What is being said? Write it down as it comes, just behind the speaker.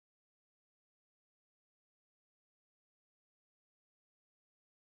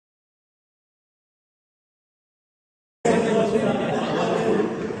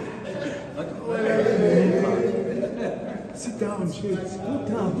down, shit. Put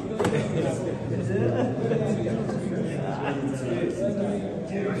down.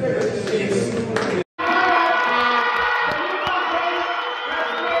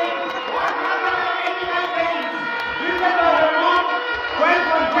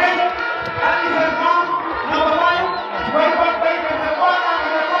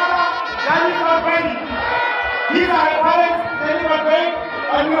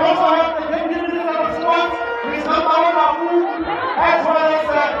 And we also have the Deputy Minister of Sports, Ms. Saddam Maake, as well as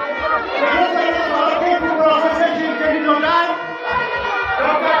the Minister of Education for Association, Peter Du Toit,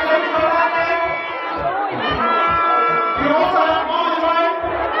 Dr. Peter Du Toit. We also have Mama Joy,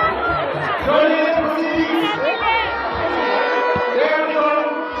 joining the proceedings. There we go.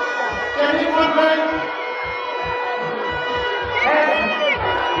 Jenny Monroe.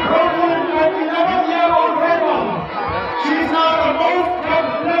 Broken at 11-year-old record. She is now the most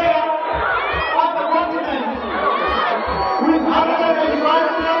loved player of the continent. With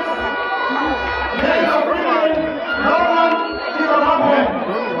 185 years, ladies and gentlemen, no one is above her.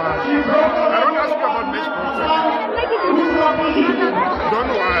 She broke the record. I don't ask you about match content. Don't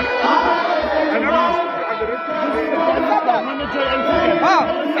worry.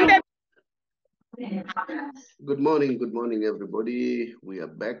 Good morning, everybody. We are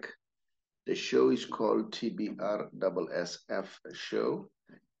back. The show is called TBR SSF Show.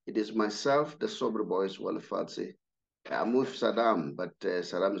 It is myself, the Sober Boys, Walefatse. I'm with Saddam, but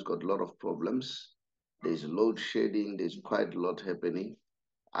Saddam has got a lot of problems. There's load shedding. There's quite a lot happening.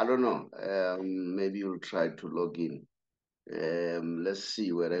 I don't know. Maybe you'll try to log in. Let's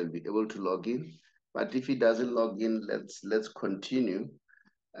see whether I'll be able to log in. But if he doesn't log in, let's continue.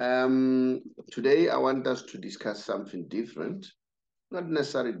 Today, I want us to discuss something different. Not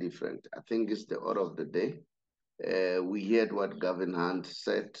necessarily different. I think it's the order of the day. We heard what Gavin Hunt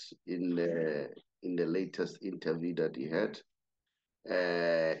said in the latest interview that he had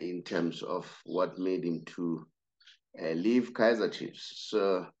in terms of what made him to leave Kaizer Chiefs.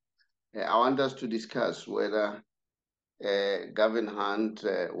 So I want us to discuss whether Gavin Hunt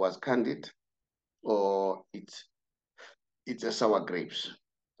was candid or it's a sour grapes.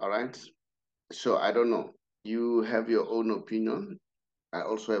 All right. So I don't know. You have your own opinion. I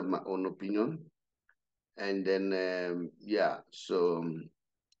also have my own opinion. And then, yeah, so,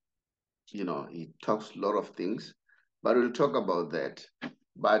 you know, he talks a lot of things, but we'll talk about that.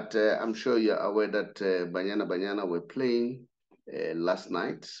 But I'm sure you're aware that Banyana were playing last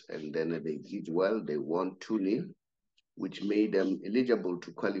night, and then they did well. They won 2-0, which made them eligible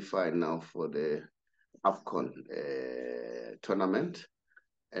to qualify now for the AFCON tournament.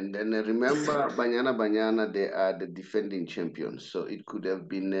 And then remember, Banyana, they are the defending champions. So it could have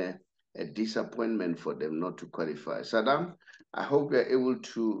been a disappointment for them not to qualify. Saddam, I hope you're able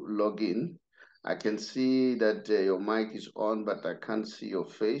to log in. I can see that your mic is on, but I can't see your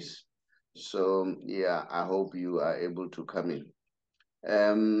face. So yeah, I hope you are able to come in.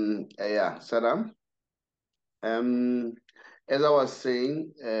 Yeah, Saddam. As I was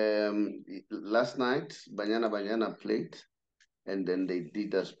saying, last night, Banyana played. And then they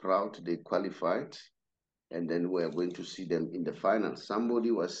did us proud, they qualified, and then we're going to see them in the final.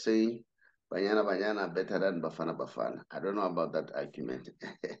 Somebody was saying, Banyana better than Bafana. I don't know about that argument.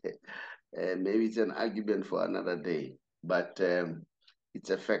 Maybe it's an argument for another day, but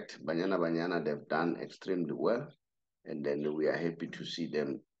it's a fact. Banyana, they've done extremely well, and then we are happy to see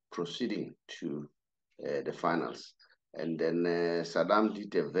them proceeding to the finals. And then Saddam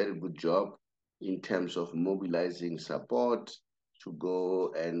did a very good job in terms of mobilizing support to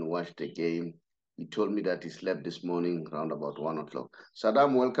go and watch the game. He told me that he slept this morning around about 1 o'clock.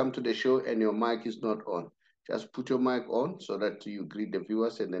 Saddam, welcome to the show, and your mic is not on. Just put your mic on so that you greet the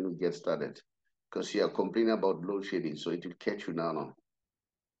viewers, and then we get started. Because you are complaining about load shedding, so it will catch you now.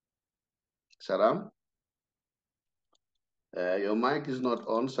 Saddam? Your mic is not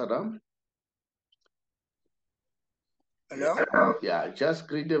on, Saddam. Hello? Yeah, just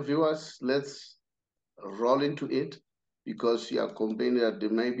greet the viewers. Let's roll into it, because you are complaining that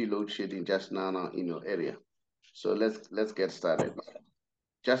there may be load shedding just now in your area. So let's get started.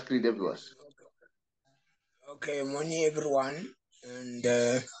 Just greet the viewers. Okay, morning everyone, and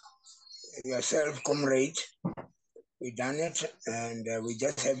yourself, comrade. We done it, and we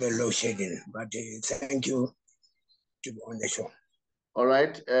just have a load shedding. But thank you to be on the show. All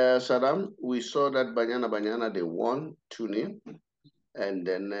right, Saddam. We saw that Banyana they won 2-0. And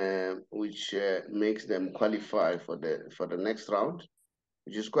then which makes them qualify for the next round,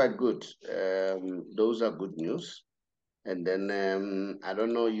 which is quite good. Those are good news. And then I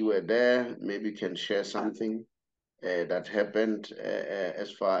don't know, you were there, maybe you can share something that happened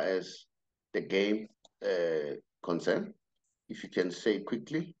as far as the game concerned. if you can say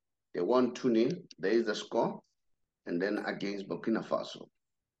quickly. They won 2-0. There is the score. And then against Burkina Faso.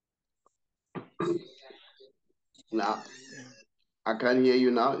 Now, I can hear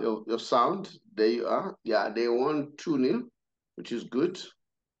you now, your sound. There you are. Yeah, they won 2-0, which is good.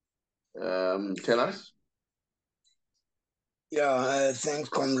 Tell us. Yeah, thanks,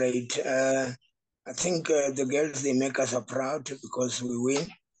 comrade. I think the girls, they make us proud because we win.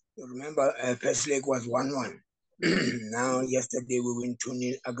 You remember, first leg was 1-1. Now, yesterday, we win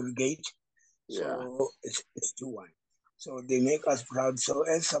 2-0 aggregate. So it's 2-1. So they make us proud. So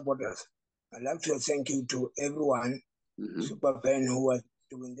as supporters, I'd like to thank you to everyone, super fan who was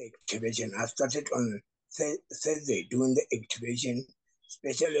doing the activation. I started on Thursday doing the activation,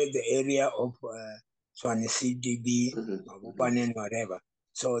 especially the area of Swane CDB, Mabupane and whatever.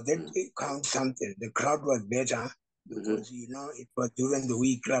 So that counts something. The crowd was better because, you know, it was during the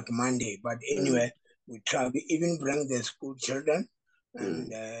week like Monday. But anyway, we tried. We even bring the school children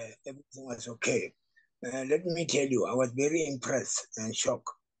and everything was okay. Let me tell you, I was very impressed and shocked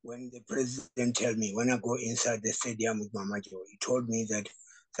when the president told me, when I go inside the stadium with Mama Joe, he told me that,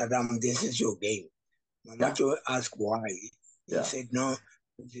 Saddam, this is your game. Mama Joe asked why. He said, no,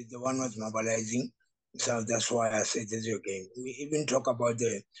 this is the one was mobilizing. So that's why I said, this is your game. We even talk about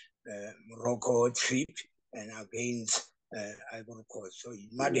the Morocco trip and against Ivory Coast. So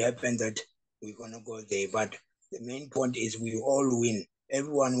it might happen that we're going to go there. But the main point is we all win.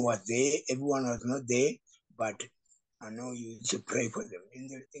 Everyone was there. Everyone was not there. But I know you should pray for them. In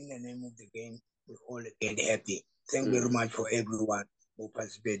the name of the game, we all get happy. Thank you very much for everyone who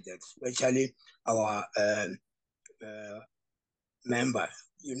participated, especially our member.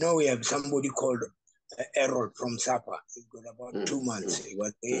 You know, we have somebody called Errol from SAPA. He's got about 2 months. He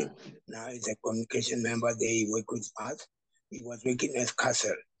was there. Now he's a communication member there. He worked with us. He was working as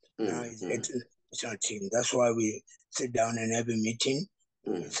Castle. Now he's at the national team. That's why we sit down and have a meeting.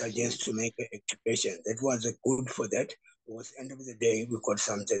 We suggest to make an activation. That was good for that. Because end of the day, we got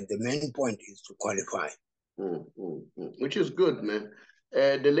something. The main point is to qualify. Which is good, man.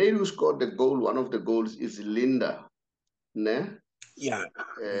 The lady who scored the goal, one of the goals, is Linda. Ne? Yeah.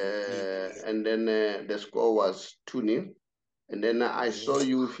 And then the score was 2-0. And then I saw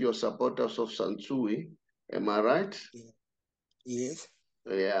you with your supporters of Sansui. Am I right? Yes.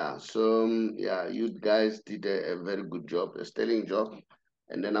 Yeah. So, yeah, you guys did a very good job, a sterling job.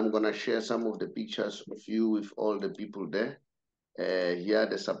 And then I'm going to share some of the pictures of you with all the people there. Here are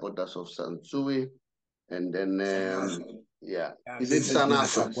the supporters of Sansui. And then, yeah. Is it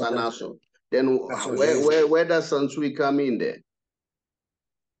Sanaso? Sanaso. Then where does Sansui come in there?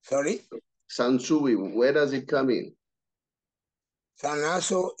 Sorry? Sansui, where does it come in?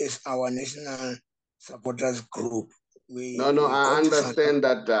 Sanaso is our national supporters group. No, I understand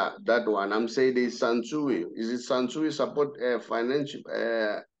that that one. I'm saying the Sansui. Is it Sansui support financial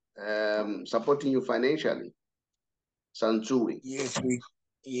supporting you financially? Sansui.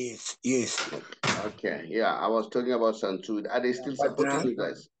 Yes. Okay, yeah, I was talking about Sansui. Are they still supporting you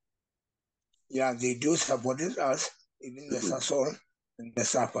guys? Yeah, they do support us. Even the Sasol and the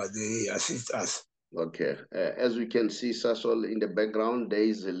Sapa, they assist us. Okay, as we can see, Sasol in the background, there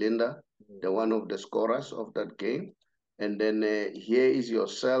is Linda, the one of the scorers of that game. And then here is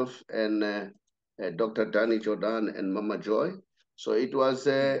yourself and Dr. Danny Jordan and Mama Joy. So it was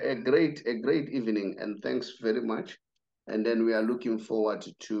a great evening, and thanks very much. And then we are looking forward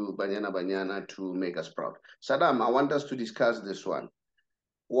to Banyana to make us proud. Saddam, I want us to discuss this one.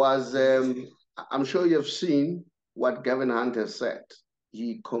 I'm sure you've seen what Gavin Hunt has said.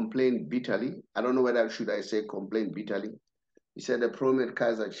 He complained bitterly. I don't know whether should I say complained bitterly. He said the problem at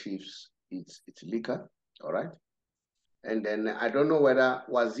Kaizer Chiefs, it's liquor, all right? And then I don't know whether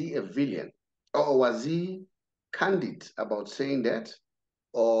was he a villain or was he candid about saying that,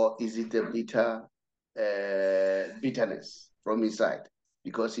 or is it a bitterness from his side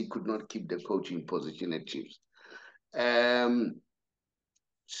because he could not keep the coaching position at Chiefs.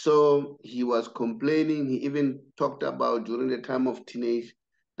 So he was complaining. He even talked about during the time of teenage,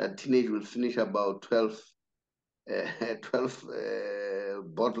 that teenage will finish about 12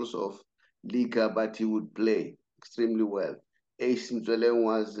 bottles of liquor, but he would play extremely well. Ace Mzweleng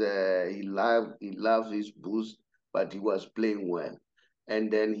was, he loved his booze, but he was playing well.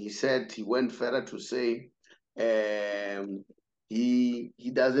 And then he said, he went further to say,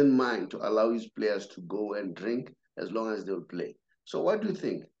 he doesn't mind to allow his players to go and drink as long as they'll play. So what do you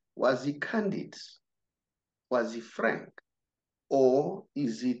think? Was he candid? Was he frank? Or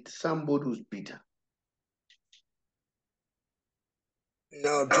is it somebody who's bitter?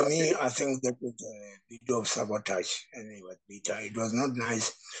 No, to me, I think that was a bit of sabotage, and it was bitter. It was not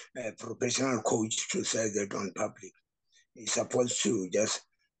nice, a professional coach to say that on public. He's supposed to just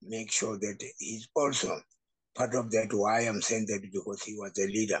make sure that he's also part of that. Why I'm saying that, because he was the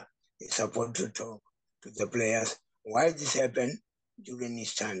leader. He's supposed to talk to the players. Why this happened during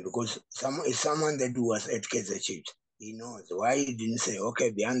his time? Because someone that was at Kaizer Chiefs. He knows why he didn't say, okay,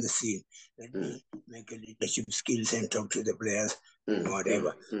 behind the scene, let me make a leadership skills and talk to the players and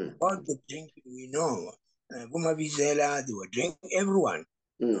whatever. About the drinking, we know. Vizela, they were drinking, everyone.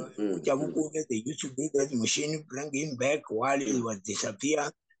 They used to do that machine, bring him back while he was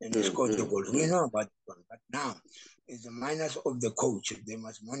disappear and score the goals. We know about that one. But now, it's the minus of the coach. They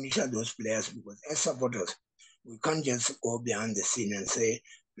must monitor those players, because as supporters, we can't just go behind the scene and say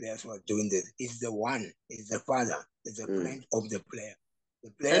players were doing this. It's the one, it's the father, it's the friend of the player.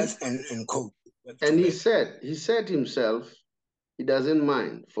 The players and coach. And he said himself, he doesn't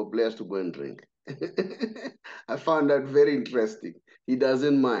mind for players to go and drink. I found that very interesting. He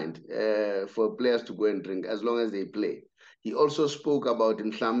doesn't mind for players to go and drink as long as they play. He also spoke about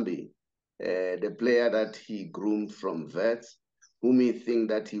Mhlambi, the player that he groomed from Vets, whom he think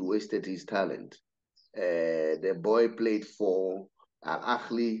that he wasted his talent. The boy played for Al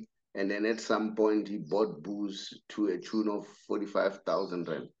Ahly, and then at some point he bought booze to a tune of 45,000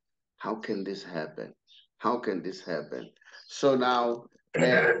 rand. How can this happen? How can this happen? So now,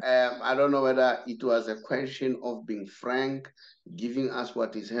 I don't know whether it was a question of being frank, giving us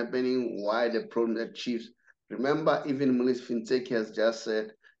what is happening, why the problem at Chiefs. Remember, even Mulis Fintech has just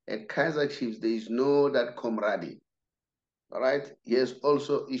said, at Kaizer Chiefs, there is no that camaraderie. All right? He has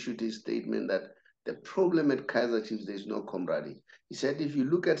also issued his statement that the problem at Kaizer Chiefs, there is no camaraderie. He said, if you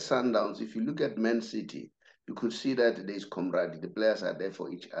look at Sundowns, if you look at Man City, you could see that there is camaraderie. The players are there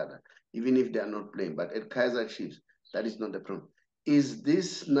for each other, even if they are not playing. But at Kaizer Chiefs, that is not the problem. Is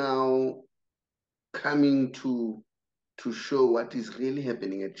this now coming to show what is really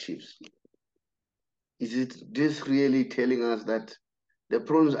happening at Chiefs? Is it this really telling us that the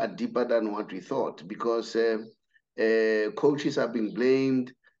problems are deeper than what we thought? Because coaches are being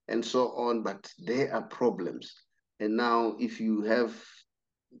blamed and so on, but there are problems. And now if you have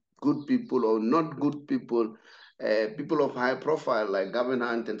good people or not good people, people of high profile like Gavin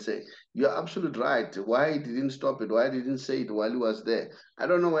Hunt, and say, you're absolutely right. Why he didn't stop it? Why didn't say it while he was there? I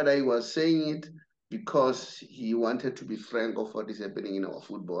don't know whether he was saying it because he wanted to be frank of what is happening in our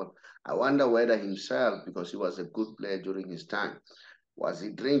football. I wonder whether himself, because he was a good player during his time, was he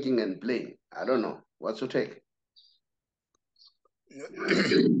drinking and playing? I don't know. What's your take? No,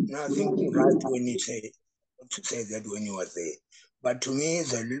 I think you're right when you say that when he was there. But to me,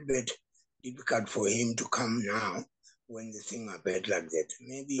 it's a little bit difficult for him to come now when the thing are bad like that.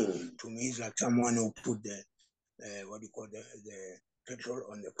 Maybe to me, it's like someone who put the the petrol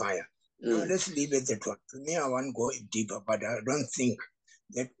on the fire. Now let's leave it that one. To me, I want to go deeper, but I don't think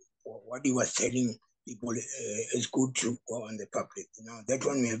that what he was telling people is good to go on the public. That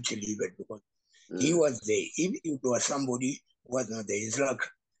one we have to leave it, because he was there. If it was somebody who was not there, it's like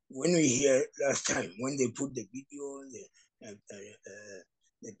when we hear last time, when they put the video,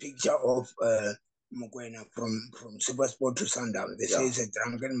 the picture of Mokoena from Supersport to Sundown, they say it's a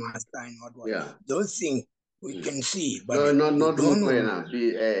drunken master and what. Yeah. Those things we can see, but no, not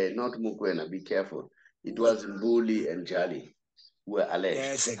Mukwena. Not Mukwena. Be careful. It was Mbuli and Jali who were alleged.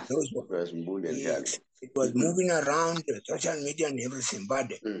 Yes, those it was Mbuli and Jali. It was moving around social media and everything,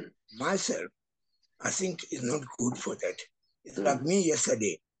 but myself, I think it's not good for that. It's like me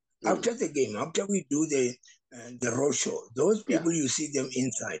yesterday. After the game, after we do the road show, those people you see them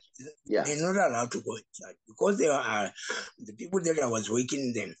inside, they're not allowed to go inside because they are the people that I was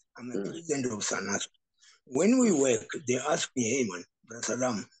waking them. I'm a president of Sanas. When we work, they ask me, hey man, Brother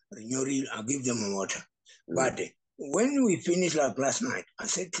Saddam, I'll give them a water. But when we finished like last night, I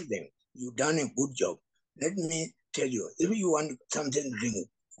said to them, you've done a good job. Let me tell you, if you want something to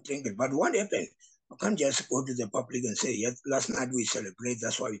drink it. But what happened? I can't just go to the public and say, yes, last night we celebrate,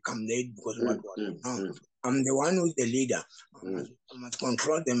 that's why we come late because what was. No, I'm the one who's the leader. I must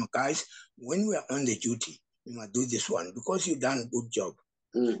control them, guys. When we are on the duty, we must do this one because you've done a good job.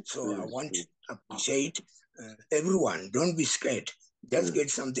 So I want to appreciate everyone. Don't be scared. Just get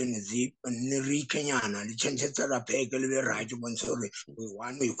something zip and Kenyana. The chances are right one sorry. We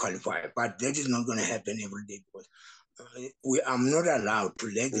want we qualify. But that is not gonna happen every day because I'm not allowed to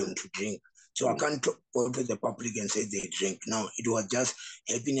let them to drink. So I can't go to the public and say they drink. No, it was just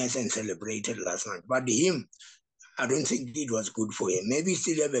happiness and celebrated last night. But him, I don't think it was good for him. Maybe he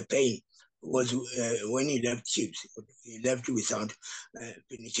still have a pain because when he left Chiefs, he left without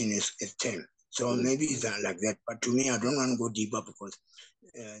finishing his term. So maybe it's like that. But to me, I don't want to go deeper because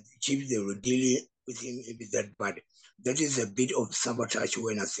the Chiefs, they were dealing with him with that bad. That is a bit of sabotage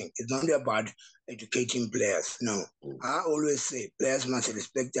when I think. It's not about educating players. No. I always say players must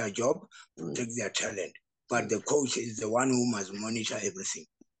respect their job, protect their talent. But the coach is the one who must monitor everything.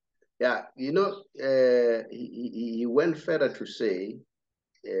 Yeah, you know, he went further to say,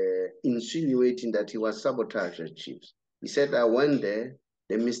 insinuating that he was sabotaging Chiefs. He said that one day,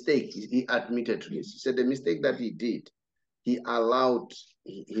 the mistake, he admitted to this. He said the mistake that he did, he allowed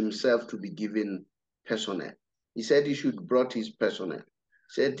himself to be given personnel. He said he should brought his personnel.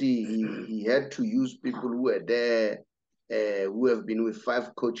 He said he had to use people who were there, who have been with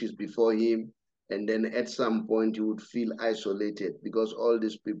 5 coaches before him, and then at some point he would feel isolated because all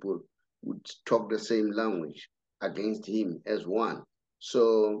these people would talk the same language against him as one.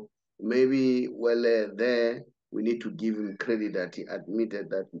 So maybe, well, there we need to give him credit that he admitted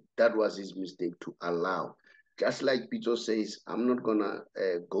that that was his mistake to allow. Just like Peter says, I'm not gonna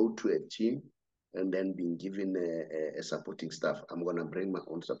go to a team and then being given a supporting staff. I'm gonna bring my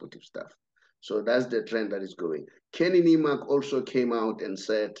own supportive staff. So that's the trend that is going. Kenny Niemark also came out and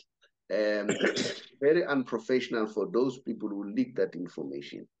said, very unprofessional for those people who leak that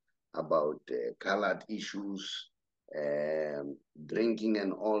information about colored issues, drinking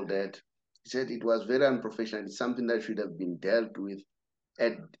and all that. He said it was very unprofessional. It's something that should have been dealt with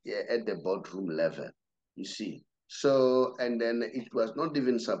at the boardroom level, you see. So, and then it was not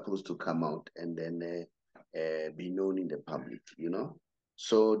even supposed to come out and then be known in the public, you know.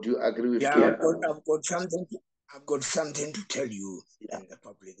 So do you agree with Yeah, that? I've got something to tell you in the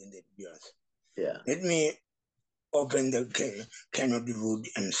public, in the viewers. Yeah. Let me open the can of the road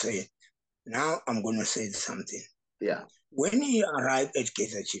and say, now I'm going to say something. Yeah. When he arrived at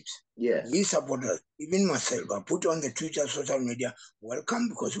Kaizer Chiefs, yes, we supporters, even myself, I put on the Twitter, social media, welcome,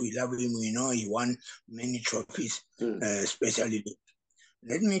 because we love him. We know he won many trophies, especially.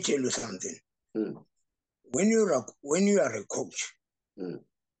 Let me tell you something. When you are a coach,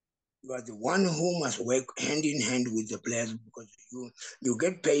 you are the one who must work hand in hand with the players because you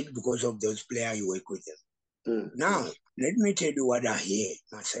get paid because of those players you work with them. Now, let me tell you what I hear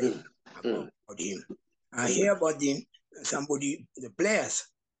myself about him. I hear about him, the players,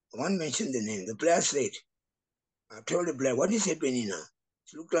 I won't mention the name, the player said, I told the player, what is happening now?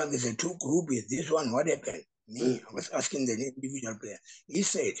 It looked like there's a 2 group with this one, what happened? Me, I was asking the individual player. He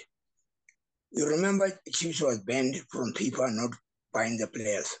said, you remember Chiefs was banned from people not buying the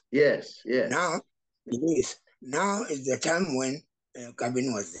players. Yes. Now is the time when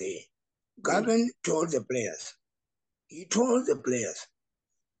Gavin was there. Gavin told the players,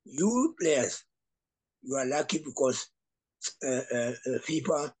 you players, you are lucky because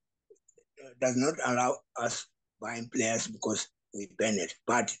FIFA does not allow us buying players because we ban it.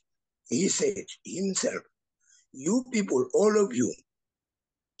 But he said himself, you people, all of you,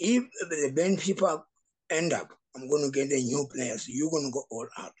 if the ban FIFA end up, I'm going to get the new players, you're going to go all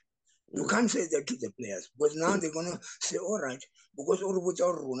out. You can't say that to the players because now they're going to say, all right, because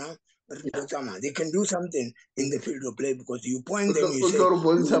they can do something in the field of play because you point them, you say,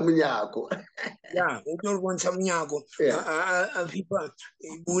 yeah, people,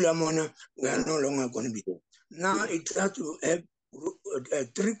 we are no longer going to be there. Now it has to have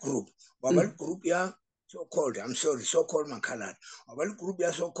 3 groups. Group, yeah, so-called, I'm sorry, so-called Makalat. Group,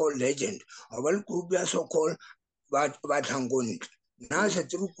 yeah, so-called legend. Group, yeah, so-called Batangonit. Now it's a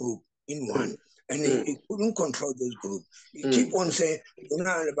 3 group in one. And he couldn't control this group. He keep on saying,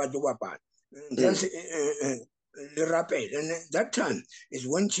 just the rapid. And that time is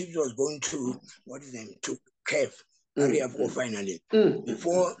when Chiefs was going to, to CAF, finally,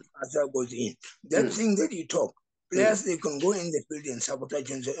 before Asa goes in. That thing that he talked, players, they can go in the field and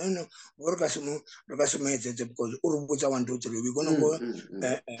sabotage and say, oh no, because Urubuza 1, 2, 3, we're going to go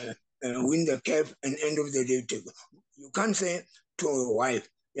win the CAF and end of the day take. You can't say to a wife,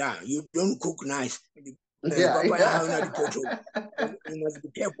 yeah, you don't cook nice. You must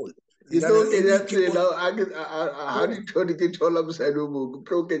be careful. You don't get that how do you tell the kid all upside over?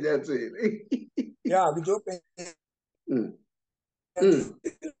 Yeah, we don't.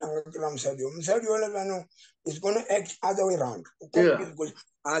 It's going to act other way around. Because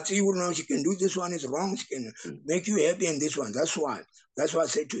I see you know she can do this one is wrong. She can make you happy in this one. That's why I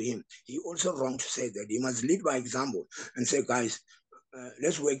said to him. He also wrong to say that. He must lead by example and say, guys,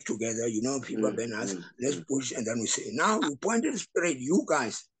 let's work together. You know, people ban us. Let's push, and then we say, now we pointed straight. You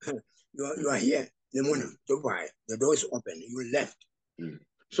guys, you are here. The door is open. You left.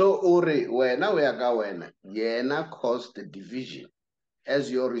 So Uri, now we are going. Yena caused the division as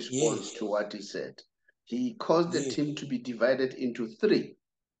your response to what he said. He caused the team to be divided into 3.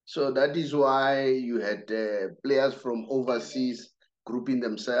 So that is why you had players from overseas grouping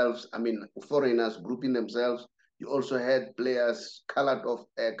themselves. I mean, foreigners grouping themselves. You also had players colored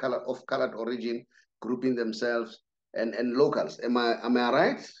origin grouping themselves, and locals. Am I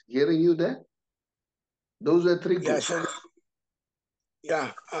right hearing you there? Those were three groups. Yeah, so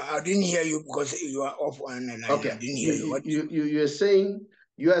yeah, I didn't hear you because you are off on the line. Okay. I didn't hear you. What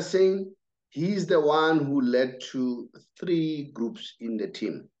You are saying he's the one who led to three groups in the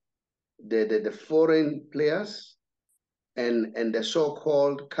team. The foreign players and the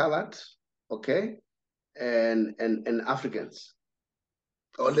so-called colored, okay, and Africans.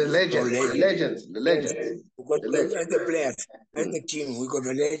 Or the legends. Because as the players, as the team, we got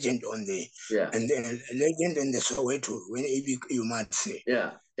a legend on the, and then a legend in the Soweto, when you might say.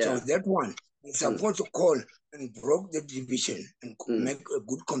 Yeah. So that one is supposed to call and broke the division and make a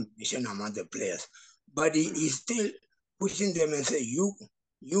good competition among the players. But he is still pushing them and say, you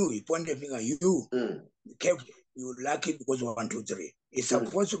point the finger, you, careful, you lucky because 1, 2, 3. He's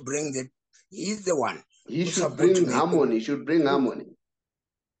supposed to bring that. He's the one. He should bring harmony.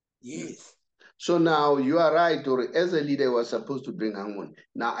 Yes. So now you are right, or as a leader was supposed to bring harmony.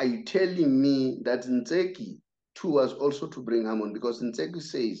 Now are you telling me that Ntseki too was also to bring harmony? Because Ntseki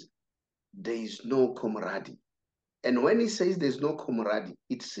says there is no camaraderie. And when he says there's no camaraderie,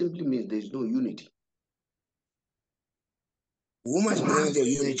 it simply means there's no unity. Who must bring the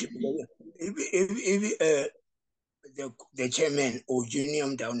unity? If the chairman or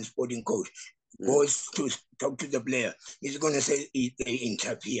junior down sporting coach goes to talk to the player, he's going to say they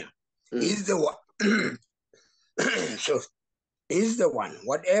interfere. He's the one. So he's the one.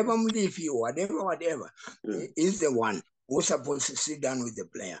 Whatever whatever, he's the one who's supposed to sit down with the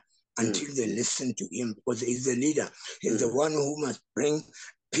player until they listen to him, because he's the leader. He's the one who must bring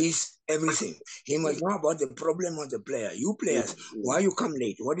peace, everything. He must know about the problem of the player. You players, why you come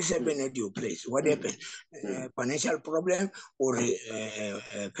late? What is happening at your place? What happened? Financial problem or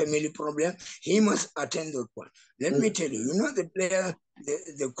family problem? He must attend that one. Let me tell you, the player,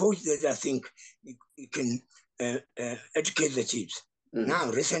 the coach that I think he can educate the Chiefs. Now,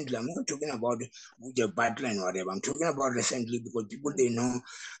 recently, I'm not talking about the battleline or whatever. I'm talking about recently because people, they know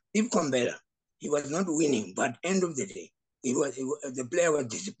Steve Combella, he was not winning, but end of the day, the player was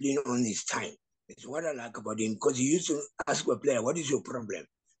disciplined on his time. It's what I like about him, because he used to ask a player, what is your problem?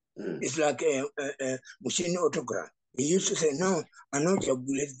 It's like Mushini autograph. He used to say, no, I know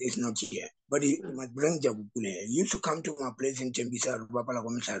Jabule is not here, but he must bring Jabule. He used to come to my place in Tembisa,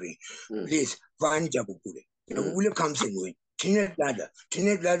 please find Jabule. Jabule comes in with Teenage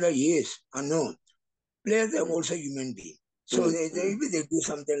Ladder, yes, I know. Players are also human beings. So they do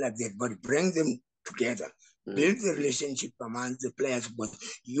something like that, but bring them together. Build the relationship among the players, but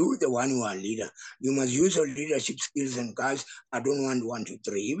you, the one who are leader, you must use your leadership skills. And guys, I don't want 1, 2,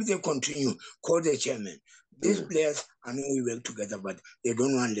 3. If they continue, call the chairman. These players, I know we work together, but they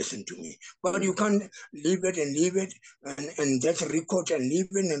don't want to listen to me. But you can't leave it and just record and leave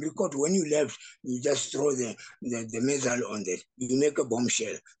it and record. When you left, you just throw the missile on that. You make a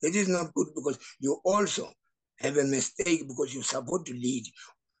bombshell. That is not good, because you also have a mistake, because you're supposed to lead.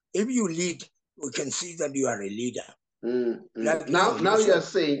 If you lead, we can see that you are a leader. Like now you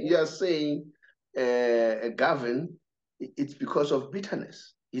are saying, Gavin, it's because of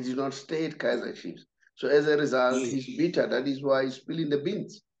bitterness. He did not stay at Kaizer Chiefs. So as a result, he's bitter. That is why he's spilling the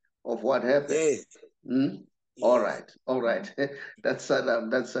beans of what happened. All right. That's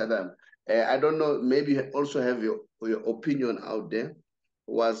Saddam. I don't know, maybe you also have your opinion out there.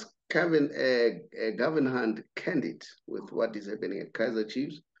 Was Gavin Hunt candid with what is happening at Kaizer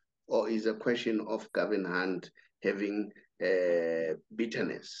Chiefs, or is a question of Gavin Hunt having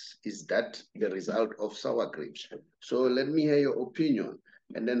bitterness? Is that the result of sour grapes? So let me hear your opinion.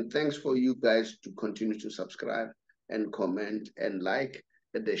 And then thanks for you guys to continue to subscribe and comment and like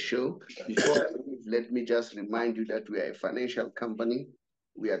the show. Before I leave, let me just remind you that we are a financial company.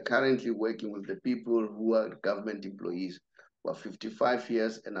 We are currently working with the people who are government employees who are 55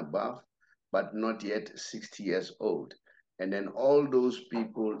 years and above, but not yet 60 years old. And then all those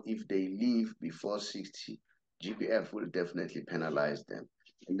people, if they leave before 60, GBF will definitely penalize them.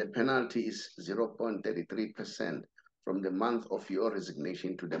 And the penalty is 0.33% from the month of your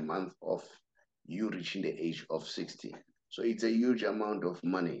resignation to the month of you reaching the age of 60. So it's a huge amount of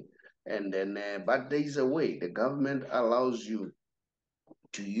money. And then, but there is a way. The government allows you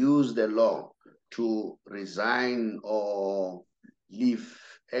to use the law to resign or leave,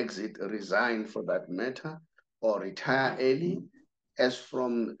 resign for that matter, or retire early as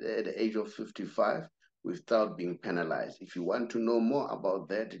from the age of 55 without being penalized. If you want to know more about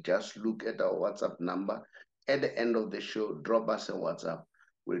that, just look at our WhatsApp number. At the end of the show, drop us a WhatsApp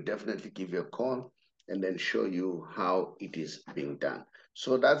we'll definitely give you a call and then show you how it is being done.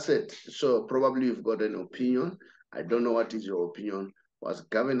 So that's it. So probably you've got an opinion. I don't know what is your opinion. Was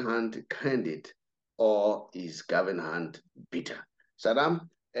Gavin Hunt candid or is Gavin Hunt bitter? Saddam,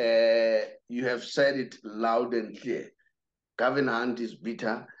 you have said it loud and clear. Gavin Hunt is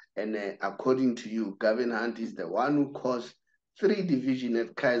bitter, and according to you, Gavin Hunt is the one who caused 3 divisions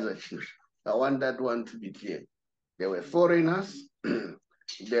at Kaizer Chiefs. I want that one to be clear. There were foreigners,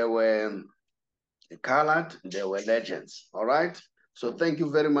 there were colored, there were legends. All right. So thank you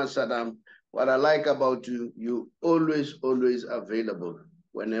very much, Saddam. What I like about you, you always available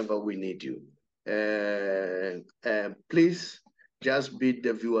whenever we need you. Please just bid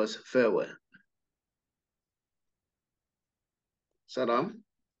the viewers farewell. Saddam?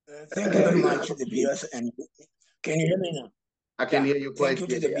 Thank you very much to the viewers. And can you hear me now? I can hear you quite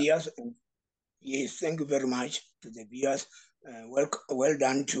clearly. Thank you to the viewers. Yes, thank you very much to the viewers. Well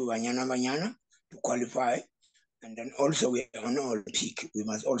done to Anyana Manyana to qualify. And then also we are on Olympic. We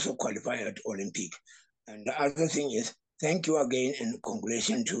must also qualify at Olympic. And the other thing is, thank you again and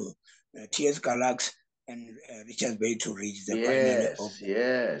congratulations to TS Galax and Richard Bay to reach the final.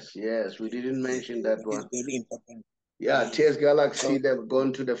 Yes. We didn't mention that one. It's very important. Yeah, TS Galaxy, they've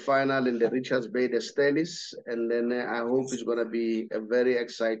gone to the final in the Richards Bay, the Stellis, and then I hope it's going to be a very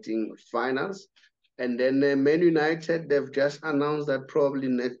exciting finals. And then Man United, they've just announced that probably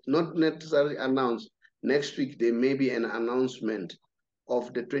not necessarily announced, next week there may be an announcement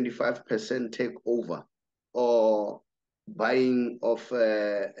of the 25% takeover or buying of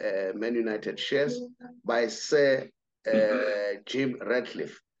Man United shares by Sir Jim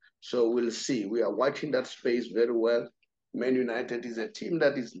Ratcliffe. So we'll see. We are watching that space very well. Man United is a team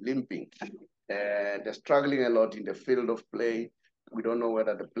that is limping. They're struggling a lot in the field of play. We don't know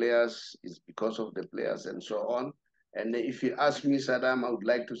whether the players is because of the players and so on. And if you ask me, Saddam, I would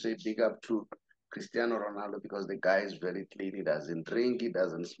like to say big up to Cristiano Ronaldo because the guy is very clean. He doesn't drink. He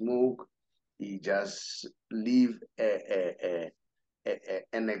doesn't smoke. He just live an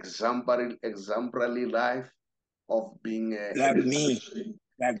exemplary life of being like me.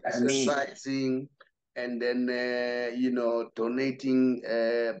 Exercising and then donating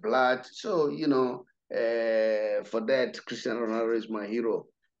blood. So for that, Cristiano Ronaldo is my hero.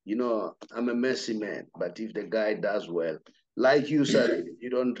 I'm a messy man, but if the guy does well, like you said, you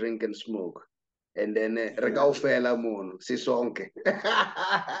don't drink and smoke, and then sisonke.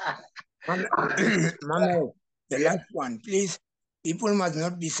 Mamo, the last one, please. People must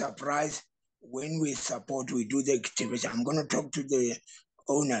not be surprised when we support, we do the activation. I'm going to talk to the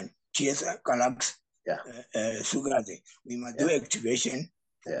owner, TS Galax, Sugade. We must do activation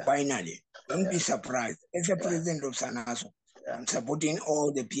finally. Don't be surprised. As a president of Sanaso, I'm supporting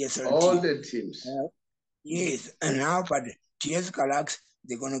all the PSL all teams. the teams. Yes, and now, but TS Galax,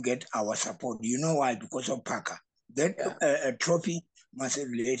 they're going to get our support. You know why? Because of Parker. That trophy must be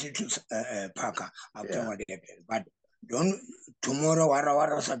related to Parker after what happened. But don't tomorrow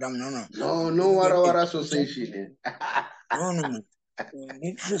wara Saddam. No wara association. No. We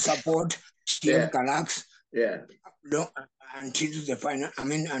need to support TS Galax. Until the final. I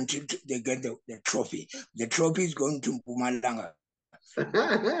mean, until they get the trophy. The trophy is going to Mpumalanga.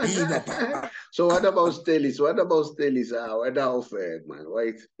 So what about Stellis? What offered, man?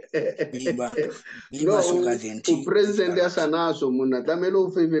 Wait. No, President Yasanaso Muna Tamelo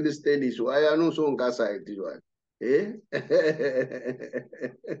favor Stellis. Why are no so on gas side?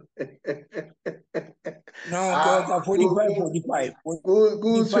 No, 45.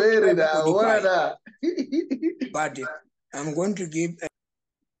 Good swear that. But I'm going to give.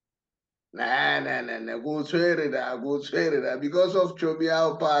 Nah. Go swear that because of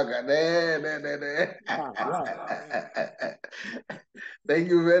Chobiao Parker. Thank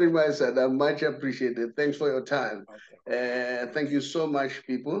you very much, Saddam. Much appreciated. Thanks for your time. Okay. Thank you so much,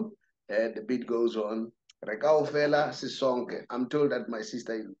 people. The beat goes on. Rekao fela sisonke. I'm told that my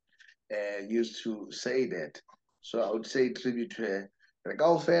sister used to say that. So I would say tribute to her.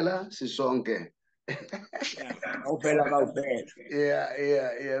 Rekao fela sisonke.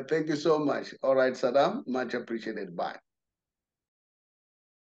 Yeah. Thank you so much. All right, Saddam. Much appreciated. Bye.